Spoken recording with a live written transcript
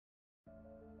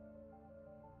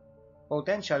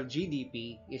Potential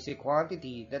GDP is the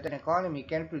quantity that an economy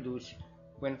can produce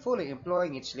when fully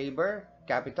employing its labor,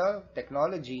 capital,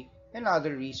 technology, and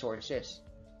other resources.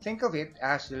 Think of it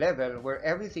as the level where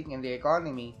everything in the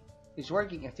economy is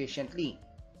working efficiently.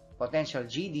 Potential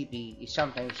GDP is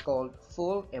sometimes called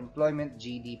full employment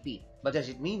GDP. But does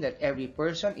it mean that every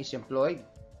person is employed?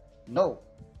 No.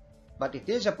 But it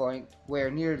is a point where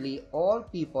nearly all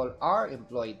people are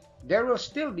employed. There will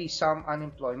still be some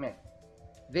unemployment.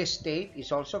 This state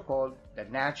is also called the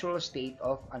natural state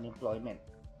of unemployment,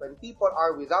 when people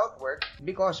are without work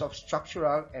because of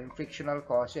structural and frictional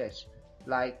causes,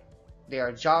 like they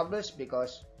are jobless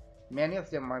because many of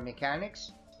them are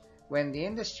mechanics, when the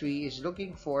industry is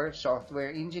looking for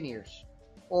software engineers,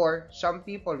 or some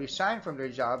people resign from their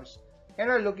jobs and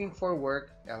are looking for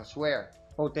work elsewhere.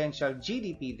 Potential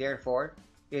GDP, therefore,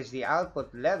 is the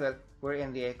output level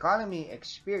wherein the economy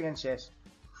experiences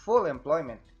full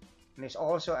employment and is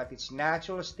also at its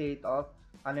natural state of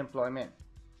unemployment.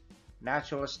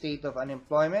 Natural state of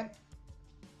unemployment,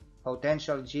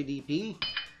 potential GDP,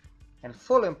 and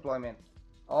full employment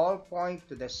all point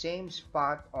to the same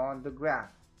spot on the graph.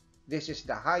 This is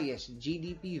the highest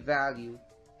GDP value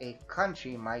a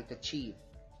country might achieve.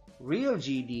 Real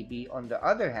GDP, on the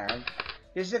other hand,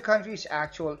 is the country's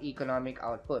actual economic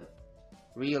output.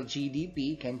 Real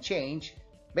GDP can change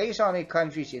based on a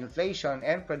country's inflation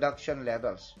and production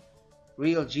levels.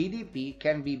 Real GDP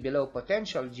can be below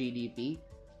potential GDP,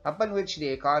 upon which the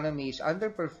economy is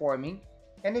underperforming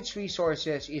and its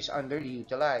resources is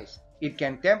underutilized. It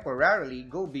can temporarily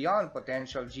go beyond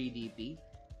potential GDP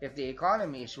if the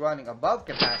economy is running above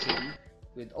capacity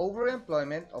with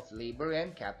overemployment of labor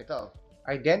and capital.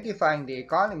 Identifying the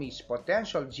economy's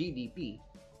potential GDP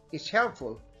is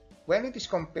helpful when it is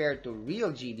compared to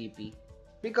real GDP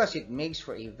because it makes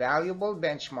for a valuable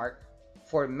benchmark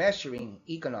for measuring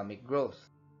economic growth.